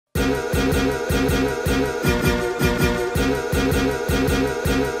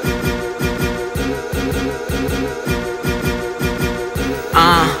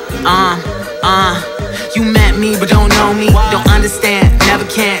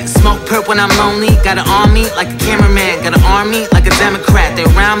when I'm lonely. Got an army like a cameraman, got an army like a Democrat. They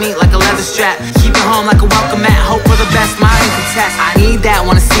round me like a leather strap, keep it home like a welcome mat. Hope for the best, my income tax. I need that,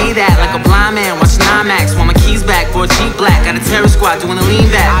 wanna see that, like a blind man watching IMAX. Want my keys back for a Jeep black, got a terror squad doing a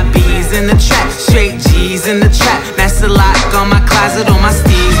lean back. I B's in the trap, straight G's in the trap. Master lock on my closet, on my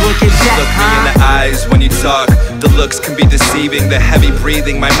steez, wicked jack. Look me in the eyes when you talk, the looks can be deceiving. The heavy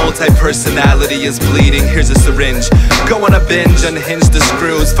breathing, my multi-personality is bleeding. Here's a syringe, go on a binge, unhinge the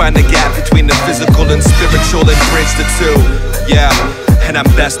screws, find the gap between the physical and spiritual and bridge the two. Yeah, and I'm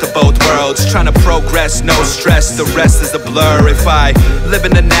best of both worlds, trying to progress, no stress, the rest is a blur. If I live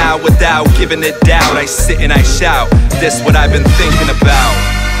in the now without giving it doubt, I sit and I shout, this what I've been thinking about.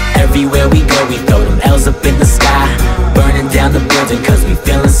 Everywhere we go, we throw them L's up in the sky, burning down the building cause we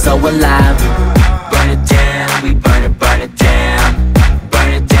feeling so alive. Burn it down, we burn it down.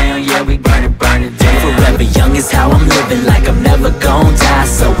 Burn it down, yeah, we burn it down. Forever young is how I'm living, like I'm never gon' die.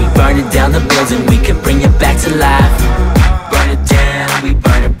 So we burn it down the building, we can bring it back to life. Burn it down, we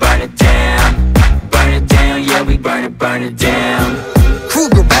burn it down. Burn it down, yeah, we burn it down.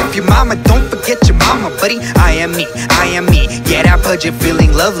 Kruger rap your mama, don't forget your mama, buddy. I am me, yeah, that budget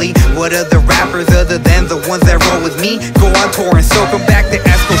feeling lovely. What other rappers other than the ones that roll with me go on tour and so come back to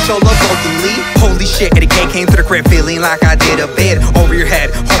Esco, show love openly. Holy shit, Eddie K came to the crib feeling like I did a bid over your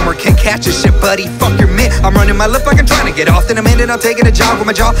head. Homework can catch a shit, buddy, fuck your mitt. I'm running my lip like I'm trying to get off. In a minute I'm taking a jog with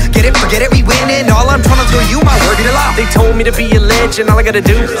my jaw. Get it, forget it, we winning. All I'm trying to tell you, my word, get it off. They told me to be a legend, all I gotta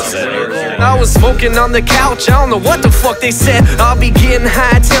do. I was smoking on the couch, I don't know what the fuck they said. I'll be getting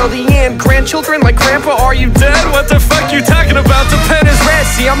high till the end. Grandchildren like grandpa, are you dead? What the fuck you talking about? The pen is red,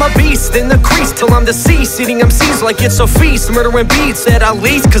 see I'm a beast in the crease till I'm deceased. Eating MCs like it's a feast, murdering beats that I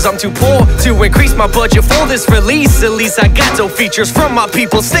lease cause I'm too poor to increase my budget for this release. At least I got no features from my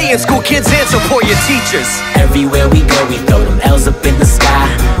people. Stay in school, kids, and support your teachers. Everywhere we go, we throw them L's up in the sky,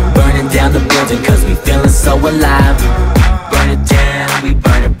 burning down the building cause we feeling so alive. Burn it down, we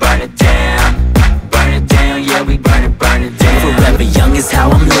burn it down. Burn it down, yeah, we burn it down. Forever young is how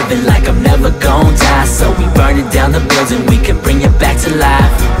I'm living, like I'm never gon' die. So we burn it down the building, we can bring it back to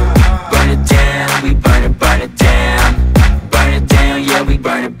life. Burn it down, we burn it down. Burn it down, yeah, we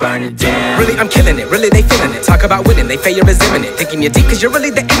burn it down. Really, I'm killing it, really they feeling it. Talk about winning, they failure is imminent. Thinking you're deep cause you're really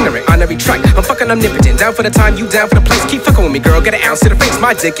the ignorant. On every track, I'm fucking omnipotent. Down for the time, you down for the place. Keep fucking with me, girl, get an ounce to the face.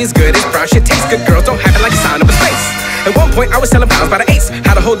 My dick is good, it's brown, shit tastes good. Girls don't have it like a sign of a space. At one point I was selling pounds by the ace.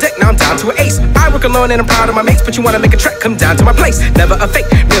 Had a whole deck, now I'm down to an ace. I work alone and I'm proud of my mates, but you wanna make a track, come down to my place. Never a fake,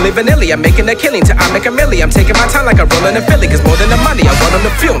 really vanilla. I'm making a killing till I make a milli. I'm taking my time like I'm rolling a Philly, cause more than the money, I want them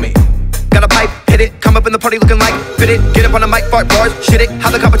to feel me. Got a pipe, hit it, come up in the party looking like fit it. Get up on the mic, fart bars, shit it.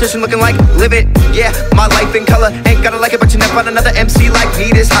 How the competition looking like, live it. Yeah, my life in color, ain't gotta like it, but you never find another MC like me.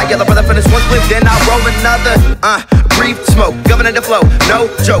 This high yellow brother finish one split, then I roll another. Breathe smoke, governor the flow,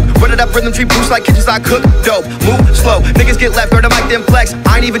 no joke. Run it up, rhythm tree boost like kitchens, I cook dope. Move slow, niggas get left, grab the mic, then flex.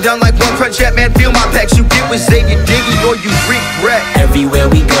 I ain't even done like one crunch yet, man, feel my pecs. You get with Xavier Diggy or you regret.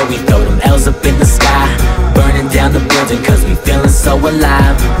 Everywhere we go, we throw them L's up in the sky, burning down the building cause we feeling so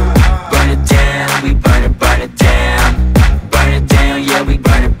alive. Burn it down, we burn it down. Burn it down, yeah, we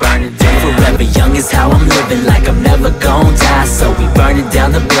burn it down. Forever young is how I'm living, like I'm never gon' die. So we burn it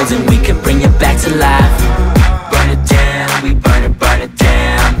down the building, we can bring it back to life.